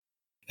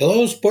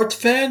Hello, sports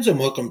fans, and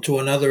welcome to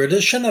another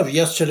edition of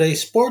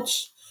Yesterday's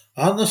Sports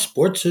on the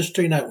Sports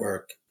History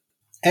Network.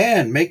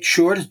 And make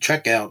sure to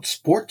check out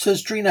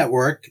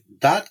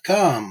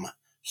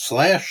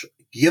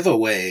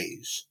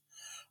sportshistorynetwork.com/giveaways.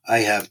 I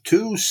have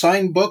two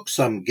signed books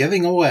I'm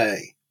giving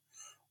away.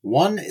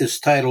 One is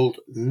titled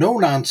No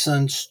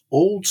Nonsense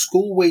Old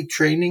School Weight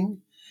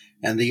Training,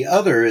 and the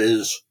other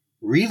is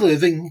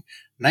Reliving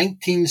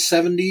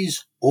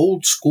 1970s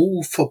Old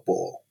School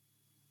Football.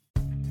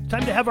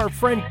 Time to have our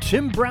friend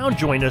Tim Brown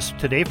join us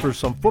today for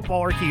some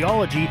football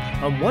archaeology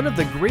on one of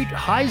the great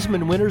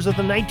Heisman winners of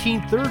the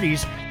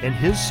 1930s and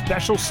his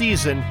special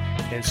season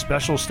and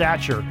special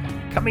stature.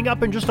 Coming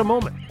up in just a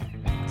moment.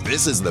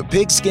 This is the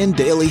Pigskin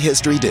Daily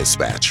History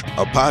Dispatch,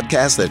 a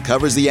podcast that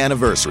covers the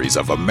anniversaries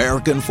of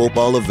American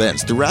football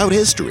events throughout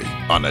history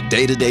on a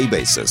day-to-day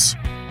basis.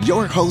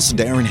 Your host,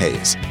 Darren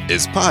Hayes,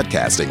 is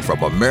podcasting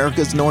from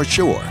America's North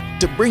Shore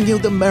to bring you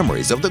the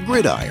memories of the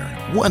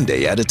gridiron, one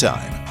day at a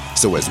time.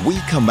 So as we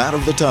come out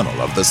of the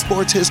tunnel of the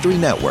Sports History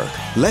Network,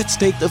 let's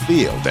take the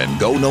field and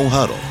go no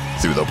huddle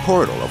through the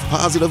portal of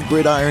positive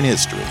gridiron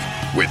history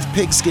with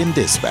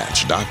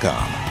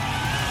pigskindispatch.com.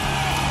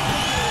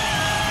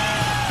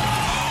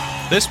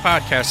 This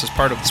podcast is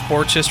part of the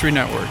Sports History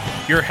Network,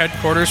 your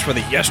headquarters for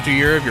the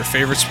yesteryear of your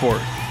favorite sport.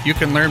 You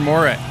can learn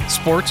more at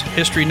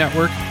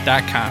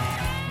sportshistorynetwork.com.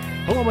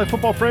 Hello, my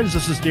football friends.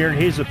 This is Darren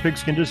Hayes of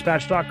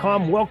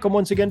pigskindispatch.com. Welcome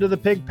once again to the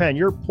Pig Pen,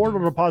 your portal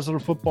to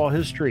positive football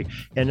history.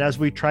 And as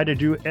we try to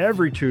do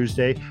every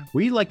Tuesday,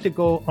 we like to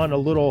go on a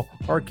little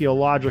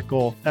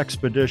archaeological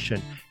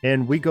expedition.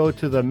 And we go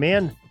to the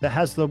man that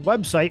has the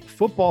website,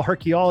 Football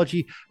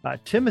Archaeology,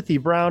 Timothy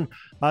Brown.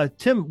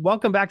 Tim,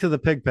 welcome back to the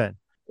Pig Pen.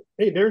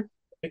 Hey, Darren.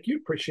 Thank you.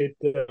 Appreciate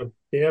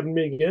having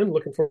me again.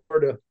 Looking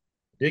forward to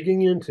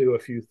digging into a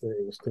few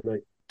things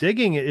tonight.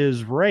 Digging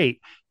is right.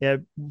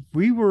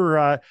 We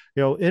were,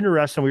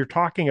 interested. We were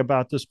talking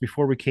about this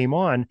before we came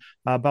on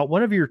about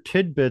one of your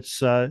tidbits.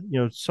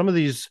 Some of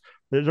these,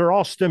 they're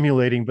all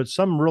stimulating, but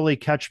some really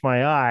catch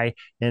my eye,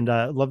 and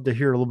love to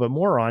hear a little bit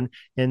more on.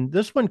 And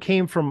this one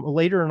came from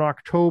later in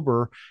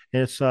October,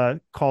 and it's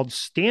called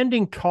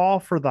 "Standing Tall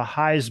for the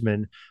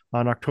Heisman"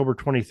 on October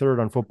 23rd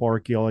on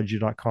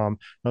footballarchaeology.com.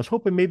 I was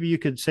hoping maybe you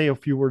could say a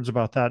few words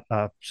about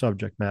that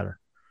subject matter.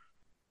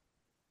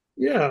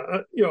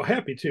 Yeah,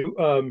 happy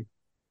to.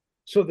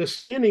 So the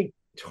Standing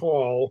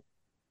Tall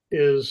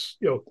is,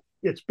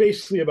 it's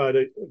basically about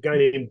a guy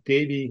named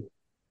Davy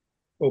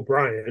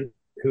O'Brien,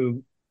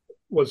 who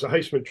was a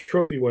Heisman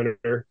Trophy winner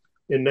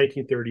in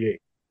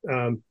 1938.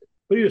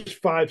 But he was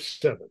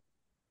 5'7".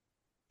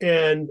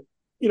 And,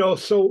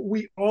 so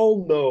we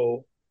all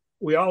know,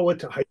 we all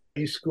went to high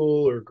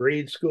school or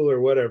grade school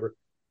or whatever,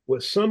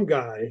 with some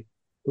guy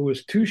who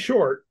was too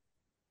short,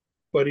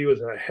 but he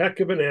was a heck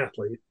of an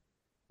athlete.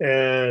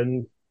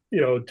 And,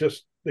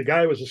 just the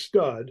guy was a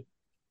stud,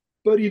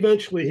 but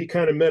eventually he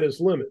kind of met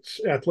his limits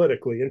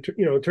athletically, in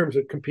terms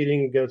of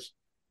competing against,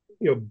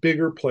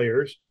 bigger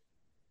players.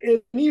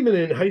 And even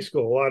in high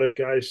school, a lot of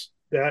guys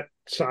that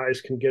size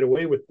can get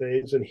away with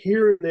things. And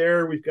here and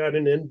there, we've got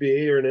an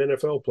NBA or an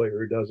NFL player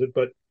who does it.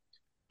 But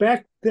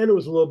back then, it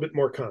was a little bit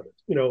more common,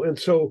 And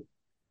so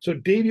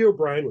Davy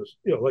O'Brien was,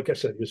 like I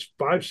said, he was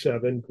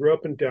 5'7", grew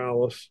up in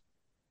Dallas,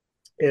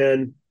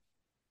 and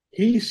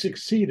he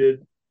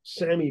succeeded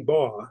Sammy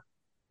Baugh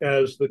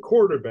as the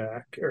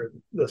quarterback or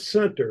the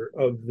center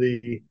of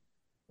the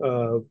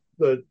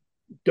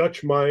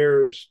Dutch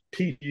Myers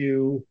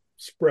TCU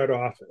spread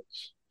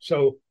offense.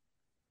 So,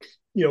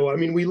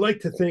 we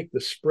like to think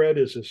the spread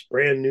is this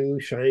brand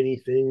new shiny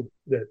thing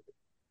that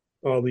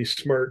all these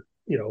smart,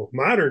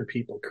 modern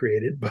people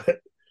created, but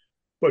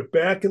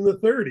back in the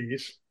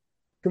 30s,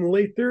 in the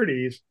late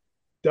 30s,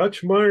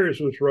 Dutch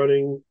Myers was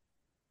running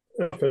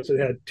offense that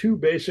had two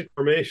basic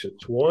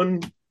formations.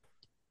 One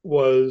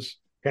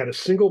had a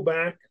single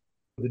back,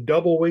 the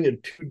double wing,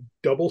 and two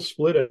double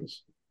split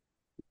ends.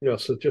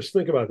 So just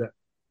think about that.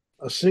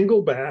 A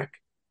single back,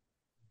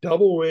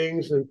 double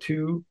wings, and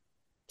two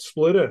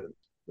split ends,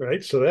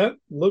 right? So that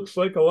looks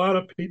like a lot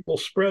of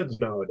people's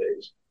spreads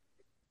nowadays.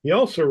 He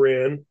also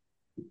ran,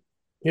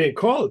 he didn't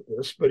call it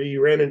this, but he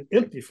ran an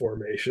empty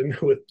formation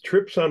with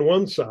trips on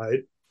one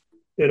side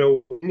and a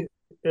wing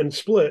and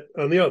split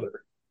on the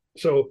other.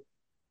 So,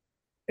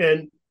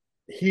 and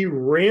he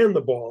ran the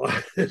ball out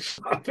of his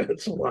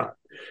offense a lot.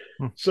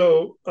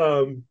 So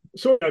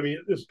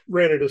this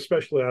ran it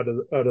especially out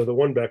of the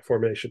one back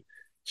formation.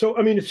 So,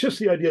 it's just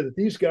the idea that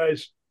these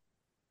guys,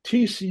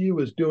 TCU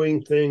was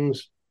doing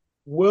things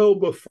well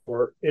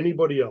before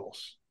anybody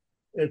else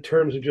in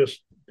terms of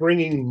just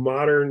bringing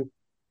modern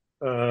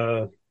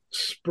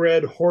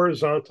spread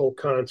horizontal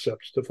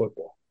concepts to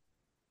football.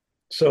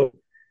 So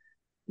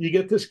you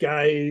get this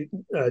guy,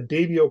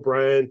 Davy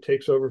O'Brien,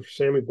 takes over for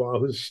Sammy Baugh,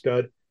 who's a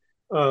stud.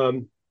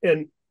 And,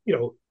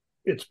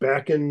 it's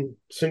back in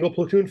single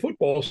platoon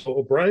football. So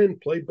O'Brien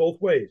played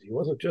both ways. He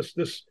wasn't just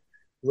this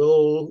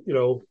little,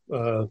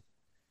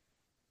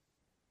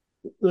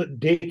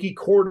 dinky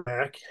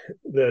quarterback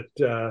that,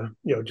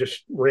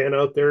 just ran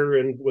out there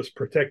and was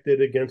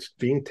protected against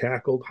being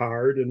tackled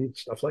hard and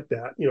stuff like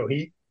that.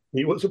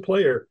 He was a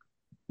player.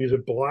 He was a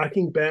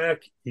blocking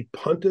back. He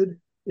punted.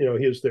 He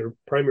was their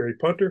primary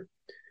punter.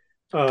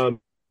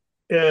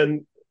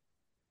 And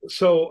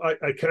so I'm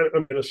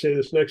going to say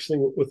this next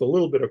thing with a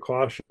little bit of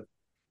caution.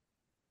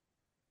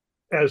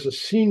 As a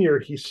senior,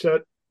 he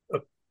set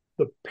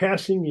the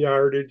passing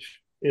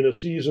yardage in a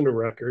season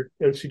record,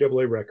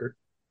 NCAA record.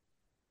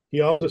 He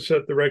also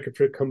set the record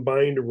for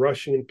combined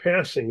rushing and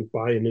passing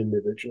by an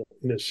individual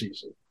in a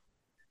season.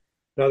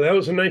 Now, that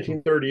was a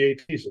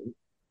 1938 season.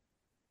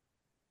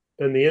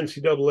 And the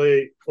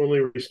NCAA only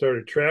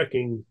restarted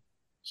tracking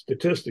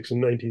statistics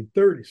in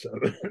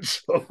 1937.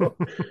 So,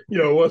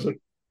 it wasn't,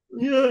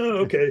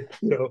 okay,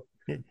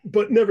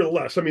 But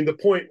nevertheless, I mean, the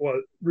point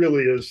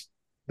really is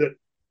that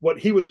what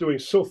he was doing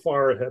so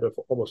far ahead of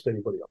almost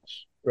anybody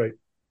else, right?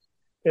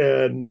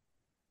 And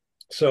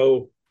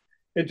so,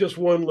 and just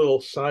one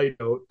little side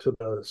note to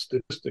the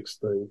statistics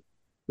thing.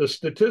 The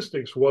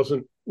statistics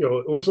wasn't, it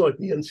wasn't like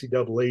the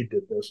NCAA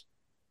did this.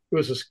 It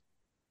was a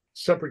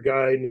separate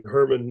guy named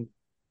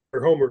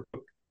Homer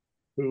Cook,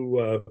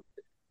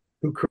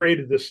 who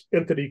created this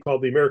entity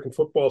called the American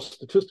Football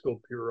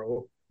Statistical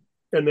Bureau,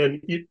 and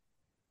then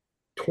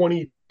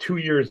 22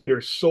 years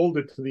later sold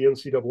it to the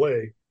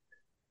NCAA.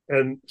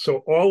 And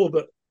so all of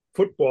the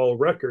football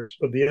records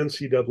of the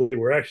NCAA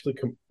were actually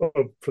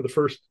for the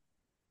first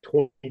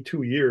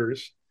 22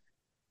 years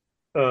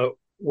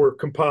were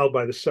compiled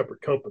by the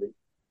separate company.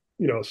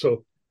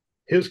 So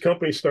his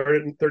company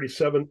started in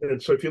 37,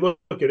 and so if you look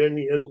at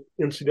any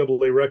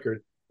NCAA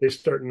record, they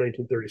start in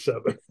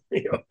 1937,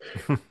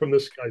 from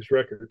this guy's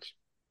records.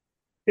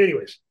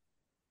 Anyways,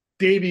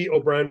 Davey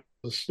O'Brien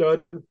was a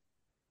stud.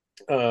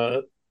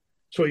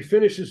 So he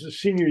finishes his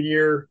senior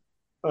year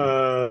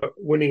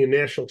winning a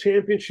national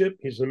championship.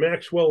 He's the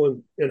Maxwell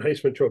and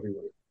Heisman Trophy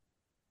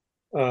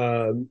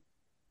winner.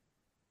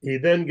 He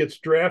then gets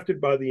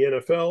drafted by the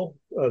NFL.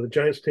 The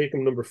Giants take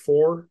him number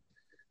 4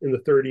 in the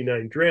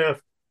 39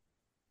 draft.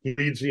 He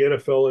leads the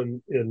NFL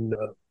in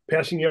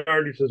passing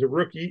yardage as a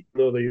rookie,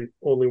 though they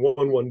only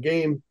won one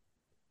game.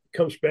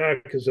 Comes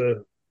back as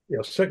a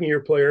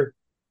second-year player.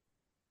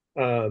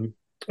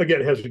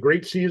 Again, has a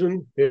great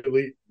season. They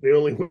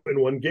only win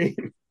one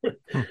game.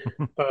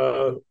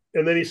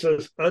 And then he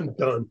says, I'm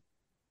done.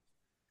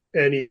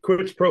 And he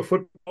quits pro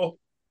football,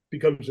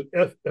 becomes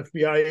an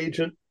FBI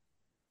agent,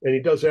 and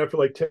he does that for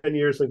like 10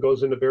 years and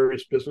goes into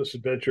various business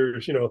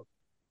adventures,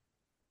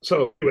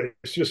 So anyway,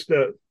 it's just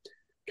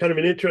kind of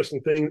an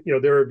interesting thing.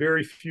 There are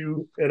very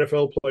few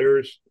NFL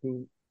players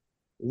who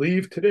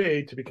leave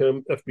today to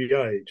become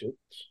FBI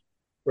agents,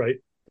 right?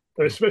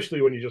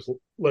 Especially when you just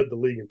led the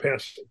league in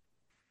passing.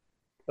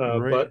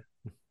 Right.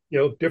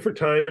 But, different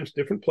times,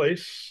 different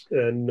place,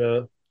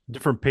 and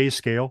different pay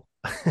scale.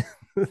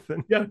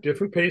 Yeah,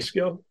 different pay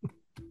scale.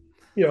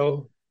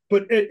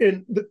 But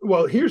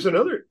well, here's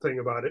another thing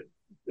about it.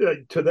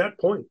 To that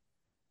point,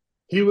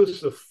 he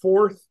was the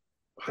 4th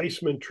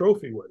Heisman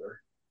Trophy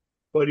winner,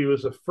 but he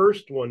was the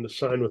first one to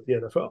sign with the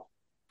NFL.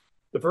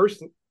 The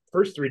first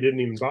 3 didn't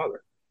even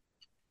bother.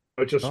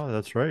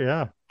 That's right.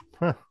 Yeah.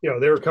 Huh.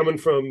 They were coming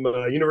from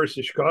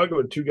University of Chicago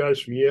and 2 guys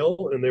from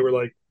Yale, and they were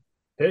like,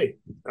 "Hey,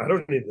 I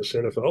don't need this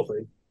NFL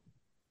thing.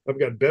 I've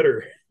got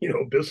better,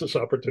 business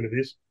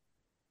opportunities."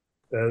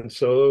 And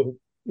so,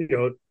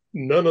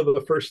 none of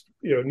the first,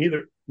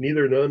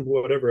 none,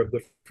 whatever, of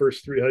the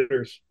first 3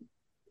 Heismans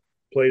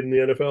played in the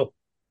NFL.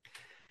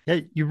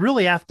 Yeah, you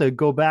really have to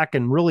go back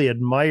and really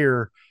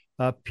admire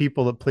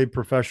people that played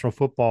professional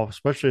football,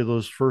 especially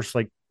those first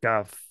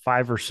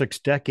 5 or 6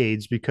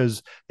 decades,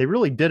 because they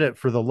really did it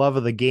for the love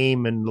of the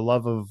game and the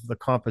love of the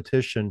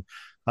competition.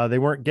 They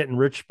weren't getting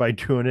rich by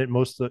doing it.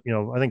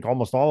 I think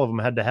almost all of them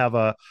had to have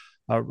a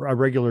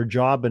regular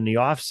job in the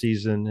off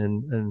season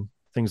and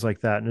things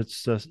like that. And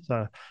it's just,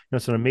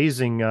 it's an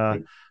amazing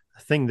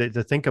thing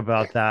to think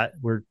about that.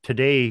 Where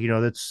today,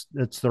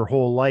 that's their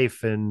whole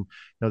life, and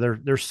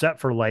they're set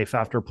for life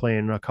after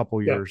playing a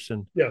couple years.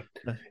 And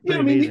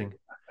amazing.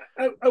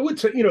 I would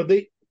say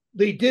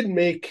they did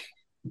make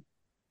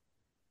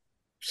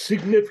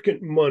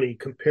significant money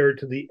compared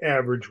to the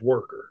average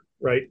worker,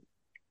 right?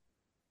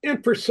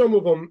 And for some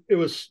of them, it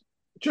was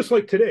just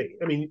like today.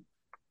 I mean,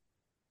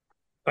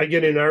 I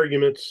get in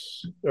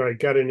arguments, or I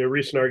got in a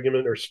recent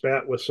argument or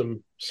spat with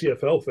some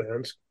CFL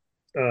fans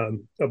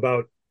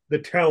about the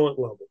talent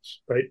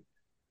levels, right,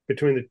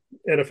 between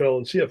the NFL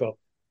and CFL.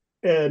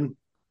 And,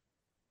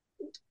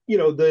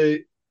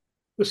 the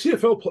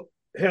CFL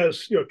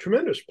has,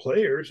 tremendous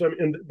players. I mean,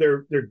 and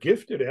they're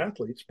gifted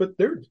athletes, but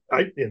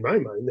in my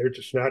mind, they're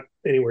just not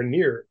anywhere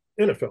near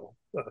NFL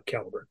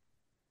caliber.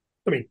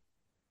 I mean,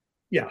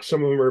 yeah,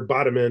 some of them are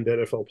bottom end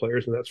NFL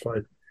players, and that's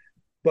fine.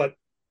 But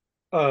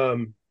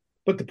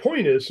the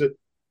point is that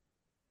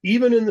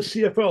even in the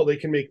CFL, they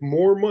can make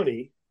more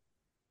money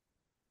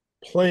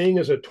playing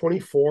as a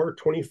 24,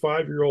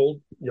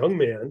 25-year-old young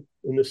man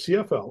in the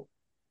CFL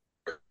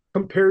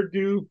compared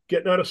to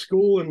getting out of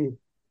school and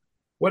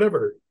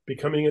whatever,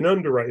 becoming an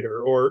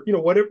underwriter or,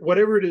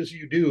 whatever it is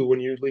you do when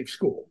you leave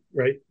school,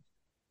 right?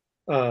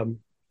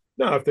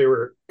 Now, if they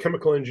were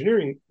chemical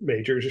engineering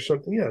majors or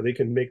something, yeah, they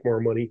can make more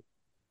money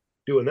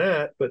doing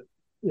that, but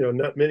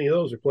not many of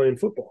those are playing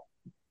football.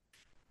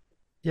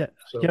 Yeah.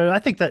 So, I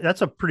think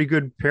that's a pretty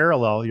good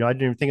parallel. I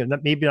didn't even think of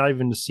that, maybe not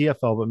even the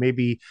CFL, but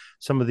maybe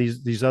some of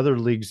these other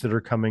leagues that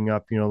are coming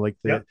up, like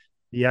the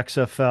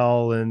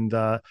XFL and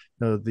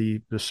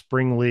the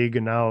spring league,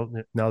 and now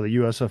the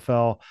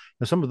USFL.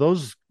 Some of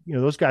those,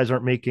 those guys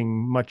aren't making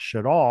much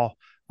at all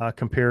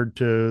compared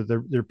to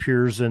their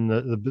peers in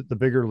the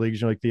bigger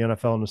leagues, like the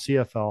NFL and the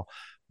CFL,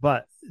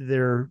 but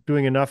they're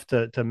doing enough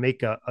to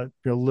make a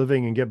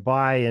living and get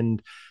by.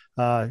 And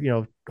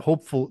their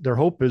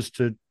hope is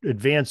to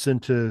advance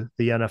into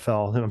the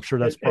NFL, and I'm sure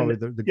that's probably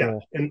the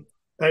goal. And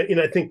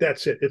I think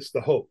that's it. It's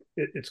the hope.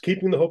 It's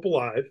keeping the hope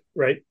alive,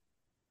 right?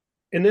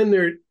 And then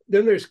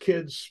there's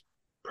kids,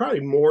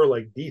 probably more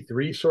like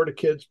D3 sort of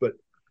kids, but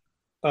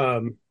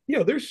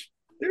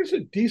there's a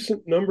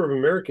decent number of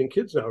American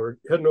kids now are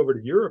heading over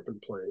to Europe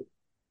and playing,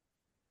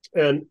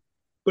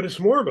 but it's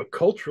more of a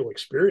cultural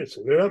experience,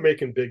 and they're not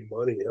making big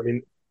money. I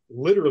mean,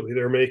 literally,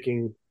 they're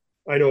making.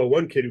 I know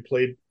one kid who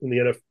played in the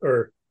NFL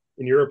or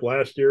in Europe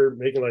last year,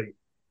 making like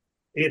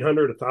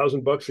 $800,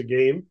 $1,000 a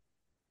game,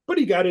 but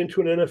he got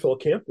into an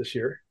NFL camp this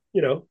year,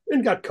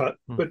 and got cut,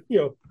 but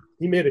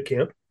he made a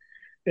camp,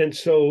 and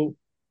so,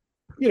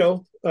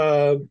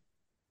 but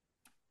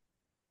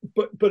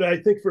I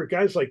think for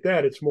guys like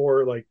that, it's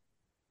more like,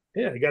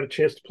 I got a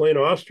chance to play in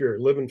Austria or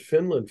live in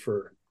Finland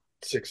for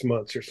 6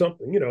 months or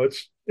something.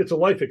 It's a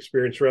life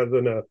experience rather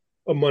than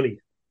a money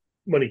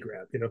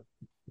grab.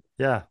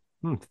 Yeah.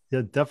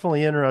 Yeah,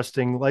 definitely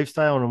interesting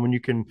lifestyle, and when you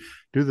can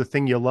do the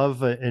thing you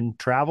love and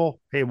travel,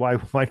 hey, why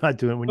not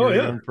do it when you're a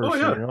young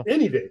person?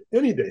 Any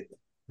day.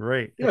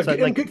 Right. Yeah,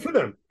 and good for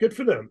them. Good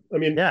for them. I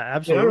mean, yeah,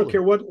 absolutely. I don't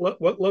care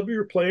what level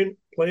you're playing.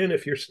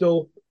 If you're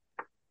still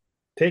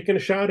taking a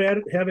shot at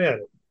it, have at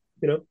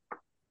it.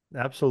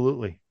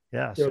 Absolutely.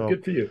 Yeah. So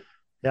good for you.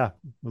 Yeah,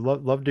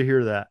 love to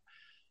hear that.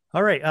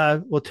 All right.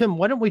 Well, Tim,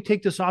 why don't we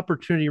take this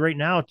opportunity right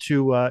now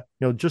to,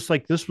 just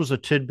like this was a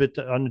tidbit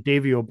on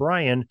Davey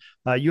O'Brien,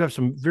 you have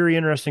some very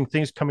interesting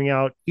things coming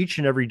out each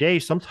and every day,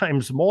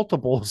 sometimes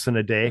multiples in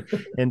a day.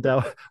 And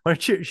why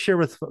don't you share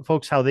with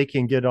folks how they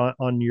can get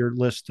on your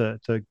list to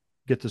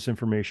get this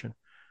information?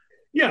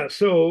 Yeah.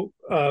 So,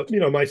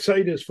 my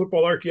site is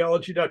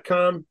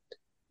footballarchaeology.com.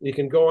 You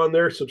can go on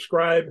there,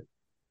 subscribe.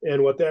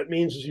 And what that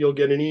means is you'll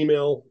get an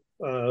email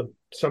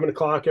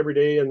 7:00 every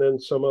day, and then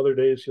some other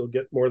days you'll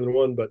get more than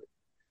one. But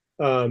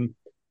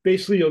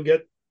basically, you'll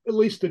get at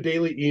least a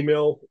daily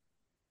email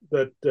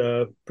that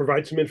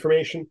provides some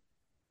information.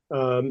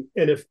 And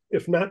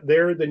if not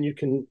there, then you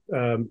can.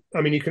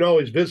 You can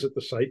always visit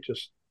the site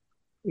just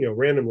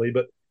randomly,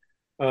 but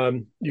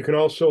you can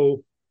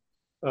also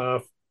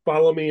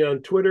follow me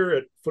on Twitter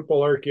at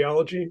Football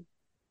Archaeology,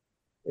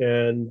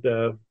 and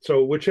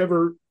so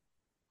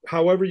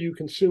however you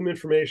consume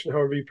information,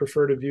 however you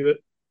prefer to view it,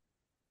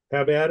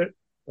 have at it.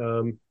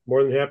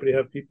 More than happy to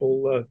have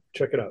people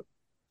check it out.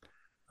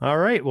 All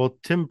right. Well,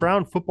 Tim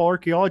Brown, Football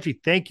Archaeology,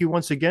 thank you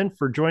once again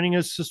for joining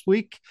us this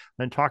week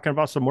and talking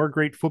about some more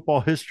great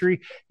football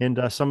history and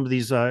some of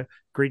these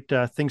great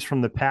things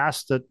from the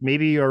past that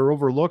maybe are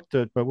overlooked,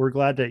 but we're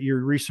glad that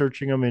you're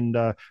researching them and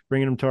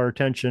bringing them to our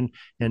attention.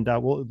 And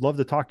we'll love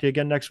to talk to you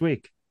again next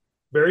week.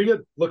 Very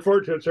good. Look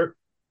forward to it, sir.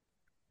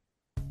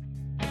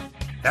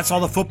 That's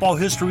all the football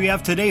history we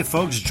have today,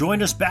 folks.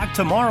 Join us back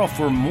tomorrow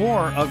for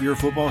more of your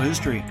football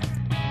history.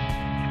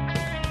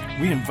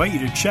 We invite you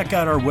to check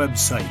out our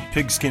website,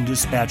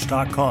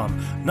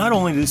 pigskindispatch.com, not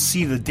only to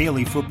see the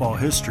daily football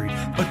history,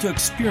 but to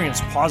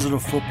experience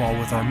positive football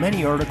with our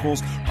many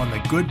articles on the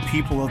good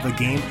people of the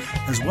game,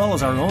 as well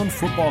as our own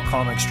football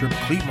comic strip,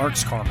 Cleat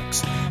Marks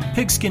Comics.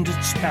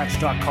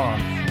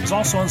 Pigskindispatch.com is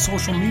also on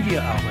social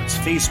media outlets,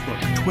 Facebook,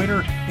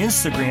 Twitter,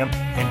 Instagram,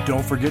 and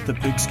don't forget the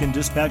Pigskin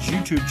Dispatch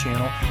YouTube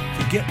channel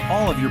to get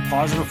all of your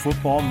positive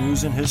football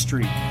news and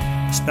history.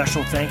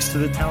 Special thanks to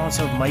the talents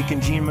of Mike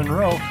and Gene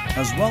Monroe,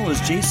 as well as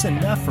Jason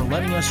Neff for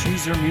letting us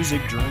use their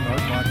music during our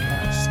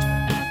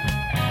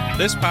podcast.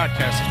 This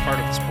podcast is part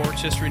of the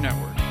Sports History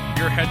Network,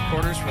 your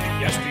headquarters for the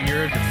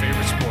yesteryear of your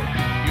favorite sport.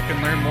 You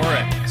can learn more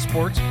at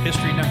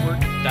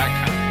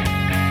sportshistorynetwork.com.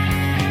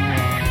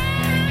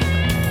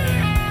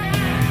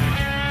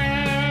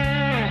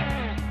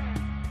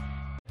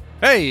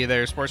 Hey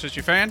there, sports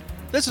history fan.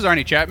 This is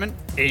Arnie Chapman,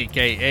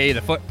 aka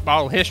the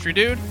Football History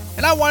Dude,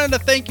 and I wanted to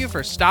thank you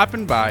for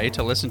stopping by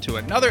to listen to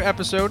another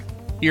episode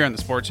here on the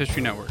Sports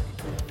History Network.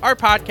 Our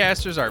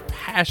podcasters are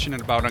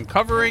passionate about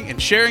uncovering and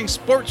sharing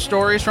sports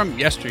stories from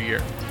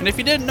yesteryear. And if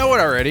you didn't know it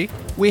already,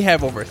 we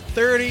have over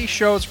 30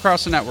 shows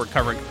across the network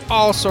covering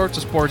all sorts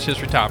of sports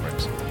history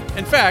topics.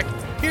 In fact,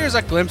 here's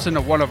a glimpse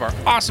into one of our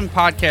awesome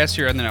podcasts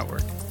here on the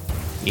network.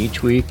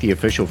 Each week, the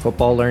official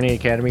Football Learning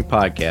Academy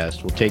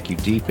podcast will take you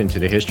deep into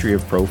the history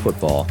of pro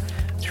football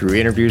through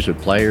interviews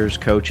with players,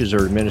 coaches,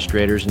 or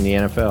administrators in the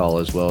NFL,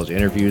 as well as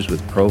interviews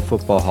with Pro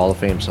Football Hall of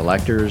Fame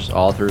selectors,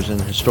 authors,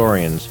 and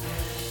historians.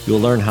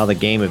 You'll learn how the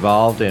game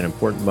evolved and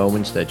important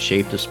moments that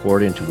shaped the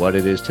sport into what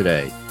it is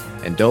today.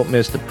 And don't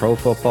miss the Pro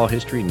Football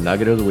History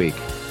Nugget of the Week.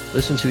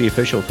 Listen to the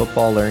official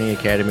Football Learning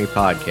Academy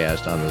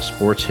podcast on the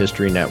Sports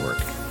History Network.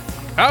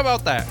 How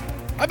about that?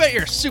 I bet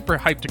you're super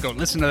hyped to go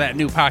listen to that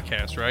new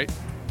podcast, right?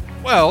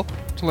 Well,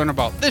 to learn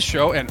about this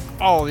show and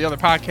all the other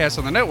podcasts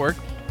on the network,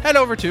 head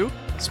over to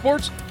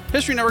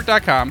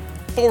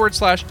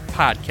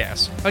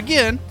sportshistorynetwork.com/podcast.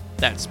 Again,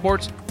 that's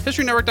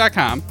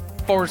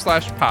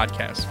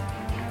sportshistorynetwork.com/podcast.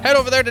 Head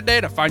over there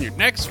today to find your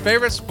next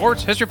favorite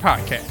sports history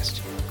podcast.